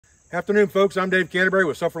Afternoon, folks. I'm Dave Canterbury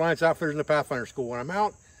with Self-Reliance Outfitters in the Pathfinder School, and I'm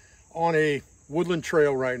out on a woodland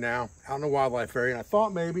trail right now, out in the wildlife area, and I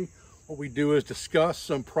thought maybe what we do is discuss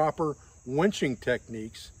some proper winching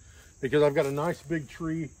techniques, because I've got a nice big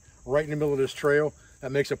tree right in the middle of this trail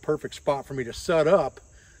that makes a perfect spot for me to set up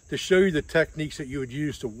to show you the techniques that you would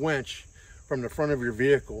use to winch from the front of your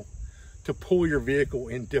vehicle to pull your vehicle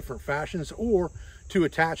in different fashions, or to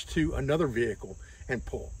attach to another vehicle and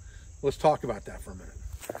pull. Let's talk about that for a minute.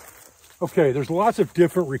 Okay, there's lots of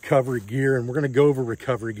different recovery gear, and we're going to go over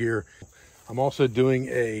recovery gear. I'm also doing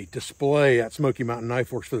a display at Smoky Mountain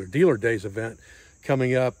Knife Works for their Dealer Days event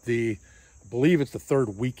coming up I believe it's the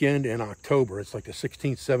third weekend in October. It's like the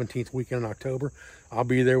 16th, 17th weekend in October. I'll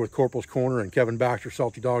be there with Corporal's Corner and Kevin Baxter,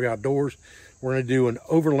 Salty Dog Outdoors. We're going to do an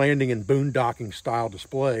overlanding and boondocking style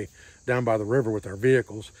display down by the river with our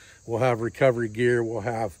vehicles. We'll have recovery gear. We'll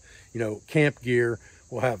have, camp gear.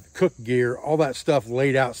 We'll have cook gear, all that stuff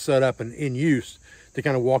laid out, set up, and in use to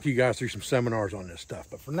kind of walk you guys through some seminars on this stuff.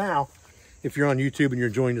 But for now, if you're on YouTube and you're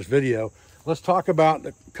enjoying this video, let's talk about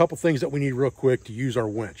a couple things that we need real quick to use our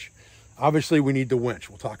winch. Obviously, we need the winch.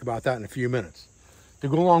 We'll talk about that in a few minutes. To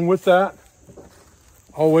go along with that,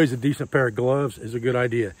 always a decent pair of gloves is a good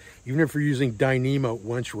idea. Even if you're using Dyneema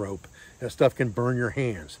winch rope, that stuff can burn your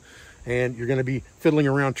hands. And you're going to be fiddling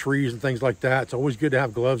around trees and things like that. It's always good to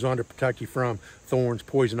have gloves on to protect you from thorns,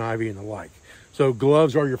 poison ivy, and the like. So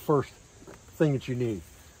gloves are your first thing that you need.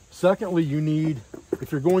 Secondly, you need,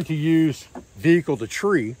 if you're going to use vehicle to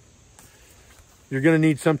tree, you're going to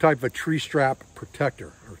need some type of a tree strap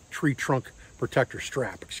protector, or tree trunk protector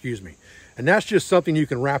strap, excuse me. And that's just something you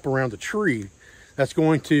can wrap around the tree that's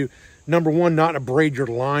going to, number one, not abrade your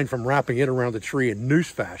line from wrapping it around the tree in noose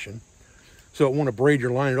fashion. So it won't abrade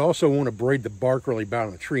your line. It also won't abrade the bark really bad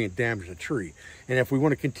on the tree and damage the tree. And if we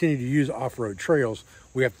want to continue to use off-road trails,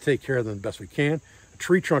 we have to take care of them the best we can. A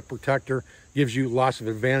tree trunk protector gives you lots of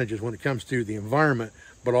advantages when it comes to the environment,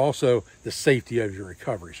 but also the safety of your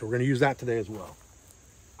recovery. So we're going to use that today as well.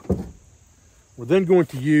 We're then going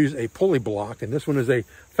to use a pulley block, and this one is a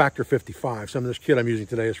Factor 55. Some of this kit I'm using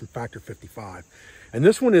today is from Factor 55. And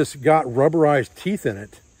this one has got rubberized teeth in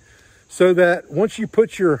it, so that once you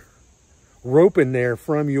put your rope in there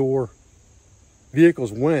from your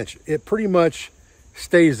vehicle's winch, it pretty much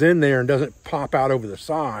stays in there and doesn't pop out over the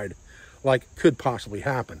side like could possibly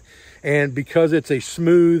happen. And because it's a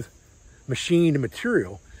smooth machined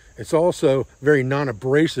material, it's also very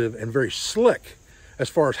non-abrasive and very slick as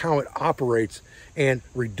far as how it operates, and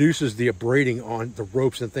reduces the abrading on the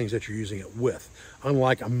ropes and things that you're using it with,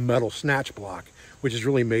 unlike a metal snatch block, which is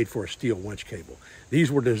really made for a steel winch cable.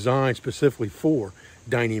 These were designed specifically for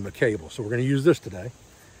Dyneema cable. So we're going to use this today.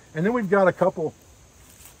 And then we've got a couple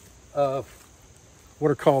of what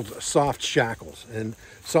are called soft shackles. And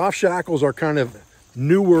soft shackles are kind of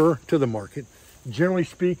newer to the market. Generally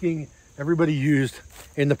speaking, everybody used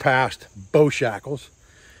in the past bow shackles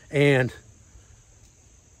and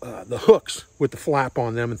the hooks with the flap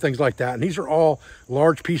on them and things like that. And these are all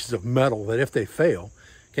large pieces of metal that, if they fail,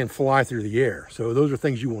 can fly through the air. So those are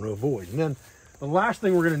things you want to avoid. And then the last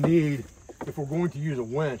thing we're going to need, if we're going to use a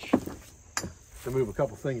winch, to move a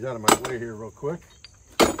couple things out of my way here real quick.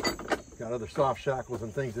 Got other soft shackles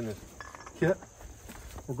and things in this kit.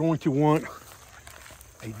 We're going to want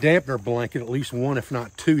a dampener blanket, at least one, if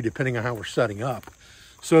not two, depending on how we're setting up,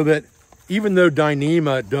 so that even though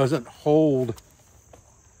Dyneema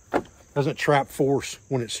doesn't trap force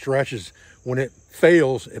when it stretches, when it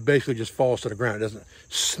fails, it basically just falls to the ground. It doesn't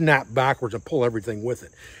snap backwards and pull everything with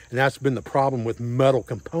it. And that's been the problem with metal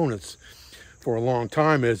components for a long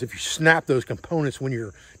time, is if you snap those components when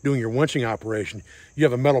you're doing your winching operation, you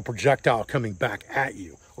have a metal projectile coming back at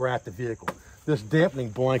you or at the vehicle. This dampening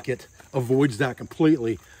blanket avoids that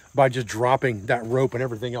completely by just dropping that rope and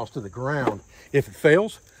everything else to the ground if it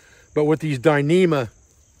fails. But with these Dyneema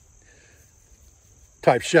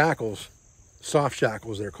type shackles, soft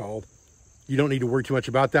shackles they're called, you don't need to worry too much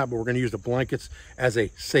about that, but we're going to use the blankets as a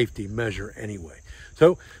safety measure anyway.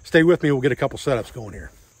 So stay with me, we'll get a couple setups going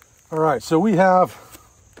here. All right, so we have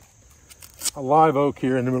a live oak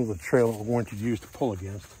here in the middle of the trail that we're going to use to pull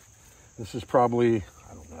against. This is probably,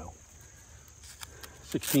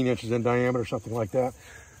 16 inches in diameter, something like that.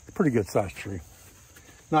 A pretty good sized tree.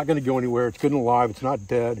 Not going to go anywhere. It's good and alive. It's not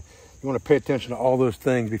dead. You want to pay attention to all those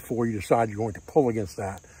things before you decide you're going to pull against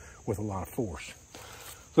that with a lot of force.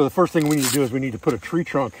 So the first thing we need to do is we need to put a tree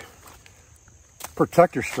trunk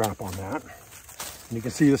protector strap on that. And you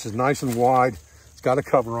can see this is nice and wide. It's got a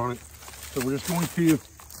cover on it. So we're just going to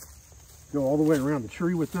go all the way around the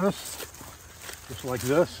tree with this, just like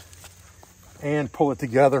this, and pull it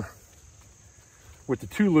together with the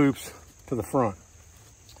two loops to the front.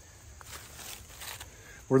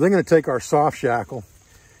 we're then going to take our soft shackle,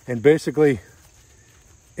 and basically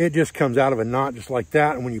it just comes out of a knot just like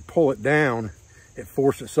that. And when you pull it down, it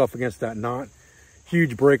forces itself against that knot.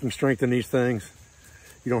 Huge breaking strength in these things.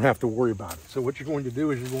 You don't have to worry about it. So what you're going to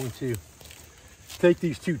do is you're going to take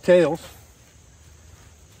these two tails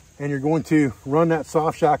and you're going to run that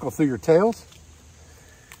soft shackle through your tails.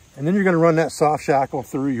 And then you're going to run that soft shackle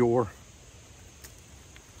through your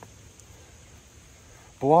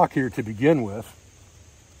block here to begin with.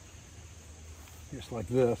 Just like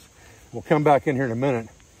this. We'll come back in here in a minute.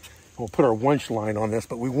 We'll put our winch line on this,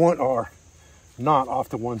 but we want our knot off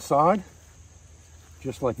to one side,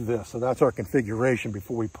 just like this. So that's our configuration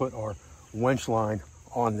before we put our winch line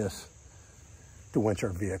on this to winch our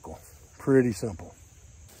vehicle. Pretty simple.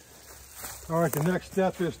 All right, the next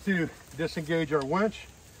step is to disengage our winch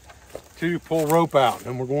to pull rope out,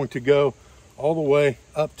 and we're going to go all the way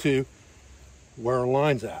up to where our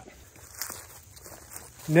line's at.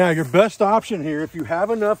 Now, your best option here, if you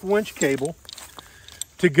have enough winch cable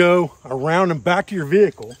to go around and back to your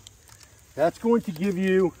vehicle, that's going to give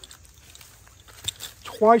you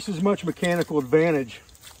twice as much mechanical advantage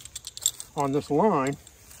on this line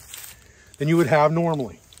than you would have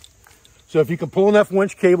normally. So if you can pull enough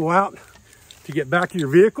winch cable out to get back to your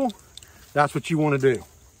vehicle, that's what you want to do.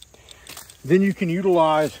 Then you can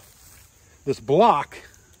utilize this block,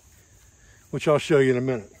 which I'll show you in a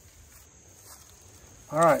minute.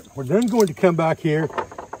 All right, we're then going to come back here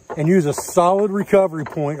and use a solid recovery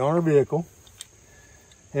point on our vehicle.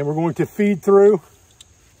 And we're going to feed through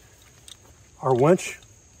our winch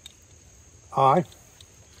eye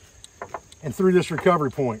and through this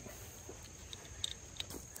recovery point.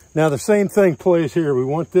 Now the same thing plays here. We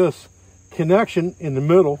want this connection in the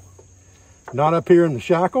middle, not up here in the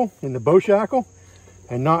shackle, in the bow shackle,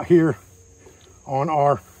 and not here on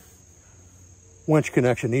our winch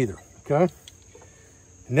connection either, okay?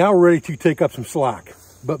 Now we're ready to take up some slack.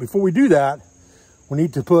 But before we do that, we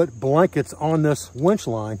need to put blankets on this winch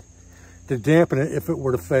line to dampen it if it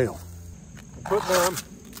were to fail. Put them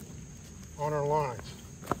on our lines.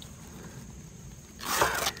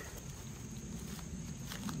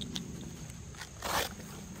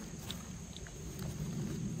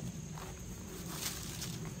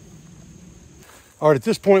 All right, at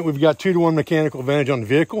this point, we've got 2-to-1 mechanical advantage on the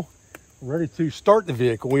vehicle. We're ready to start the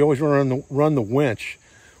vehicle. We always run the winch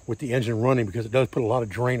with the engine running because it does put a lot of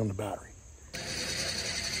drain on the battery.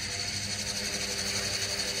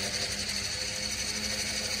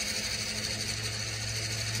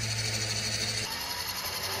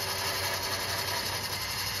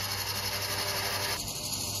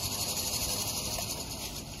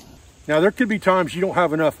 Now, there could be times you don't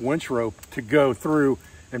have enough winch rope to go through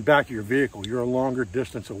and back of your vehicle. You're a longer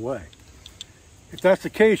distance away. If that's the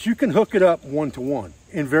case, you can hook it up 1-to-1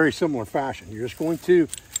 in very similar fashion. You're just going to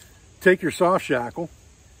take your soft shackle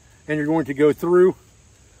and you're going to go through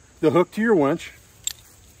the hook to your winch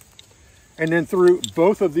and then through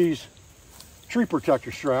both of these tree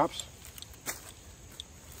protector straps,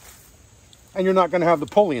 and you're not going to have the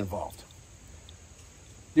pulley involved.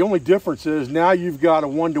 The only difference is now you've got a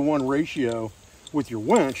 1-to-1 ratio with your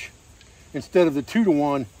winch instead of the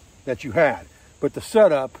 2-to-1 that you had, but the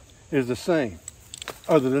setup is the same.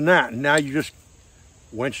 Other than that, now you just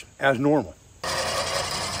winch as normal.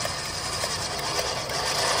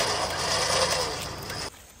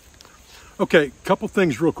 Okay, a couple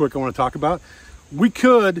things real quick I want to talk about. We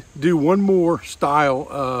could do one more style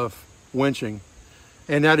of winching,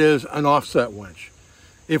 and that is an offset winch.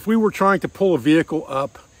 If we were trying to pull a vehicle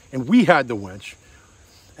up and we had the winch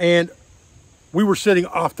and we were sitting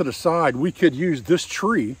off to the side, we could use this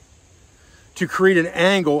tree to create an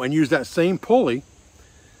angle and use that same pulley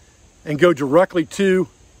and go directly to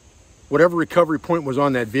whatever recovery point was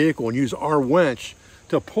on that vehicle and use our winch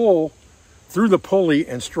to pull through the pulley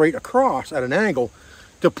and straight across at an angle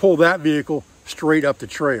to pull that vehicle straight up the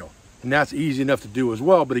trail. And that's easy enough to do as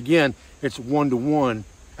well. But again, it's 1-to-1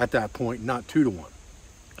 at that point, not 2-to-1.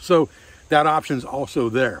 So that option's also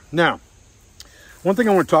there. Now, one thing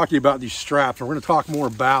I want to talk to you about these straps, and we're going to talk more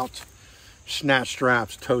about snatch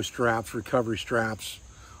straps, toe straps, recovery straps,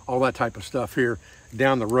 all that type of stuff here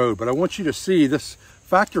down the road. But I want you to see this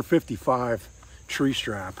Factor 55 tree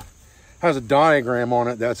strap has a diagram on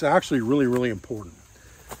it that's actually really, really important.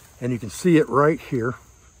 And you can see it right here.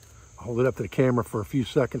 I'll hold it up to the camera for a few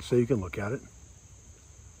seconds so you can look at it.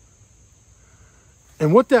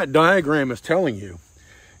 And what that diagram is telling you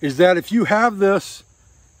is that if you have this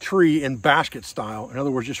tree in basket style, in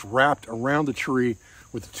other words, just wrapped around the tree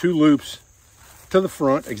with the 2 loops to the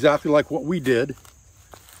front, exactly like what we did,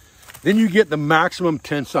 then you get the maximum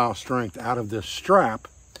tensile strength out of this strap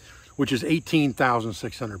which is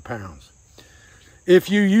 18,600 pounds. If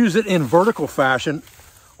you use it in vertical fashion,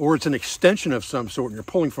 or it's an extension of some sort, and you're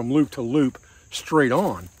pulling from loop to loop straight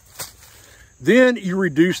on, then you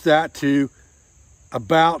reduce that to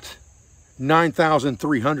about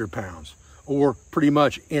 9,300 pounds, or pretty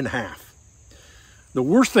much in half. The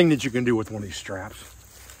worst thing that you can do with one of these straps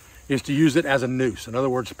is to use it as a noose. In other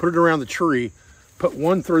words, put it around the tree, put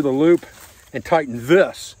one through the loop, and tighten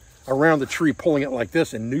this around the tree, pulling it like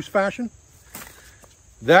this in noose fashion.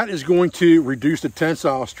 That is going to reduce the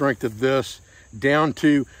tensile strength of this down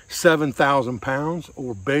to 7,000 pounds,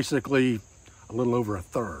 or basically a little over a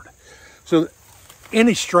third. So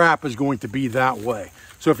any strap is going to be that way.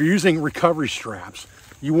 So if you're using recovery straps,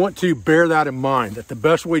 you want to bear that in mind, that the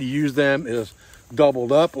best way to use them is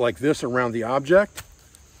doubled up like this around the object.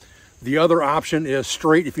 The other option is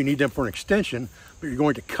straight if you need them for an extension, but you're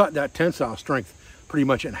going to cut that tensile strength pretty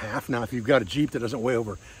much in half. Now, if you've got a Jeep that doesn't weigh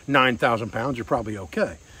over 9,000 pounds, you're probably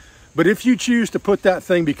okay. But if you choose to put that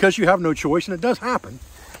thing, because you have no choice, and it does happen,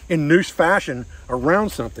 in noose fashion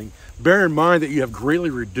around something, bear in mind that you have greatly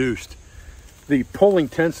reduced the pulling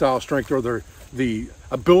tensile strength, or the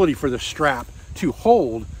ability for the strap to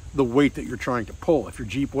hold the weight that you're trying to pull. If your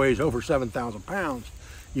Jeep weighs over 7,000 pounds,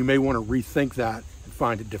 you may want to rethink that and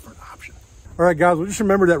find a different option. All right, guys, well, just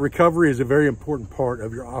remember that recovery is a very important part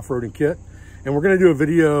of your off-roading kit. And we're going to do a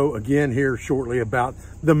video again here shortly about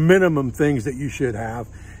the minimum things that you should have,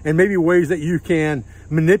 and maybe ways that you can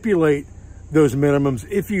manipulate those minimums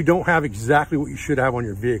if you don't have exactly what you should have on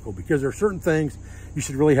your vehicle, because there are certain things you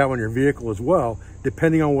should really have on your vehicle as well,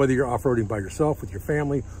 depending on whether you're off-roading by yourself, with your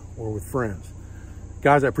family, or with friends.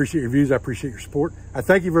 Guys, I appreciate your views. I appreciate your support. I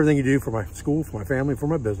thank you for everything you do for my school, for my family, for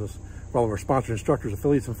my business, for all of our sponsors, instructors,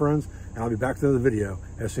 affiliates, and friends. And I'll be back with another video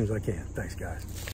as soon as I can. Thanks, guys.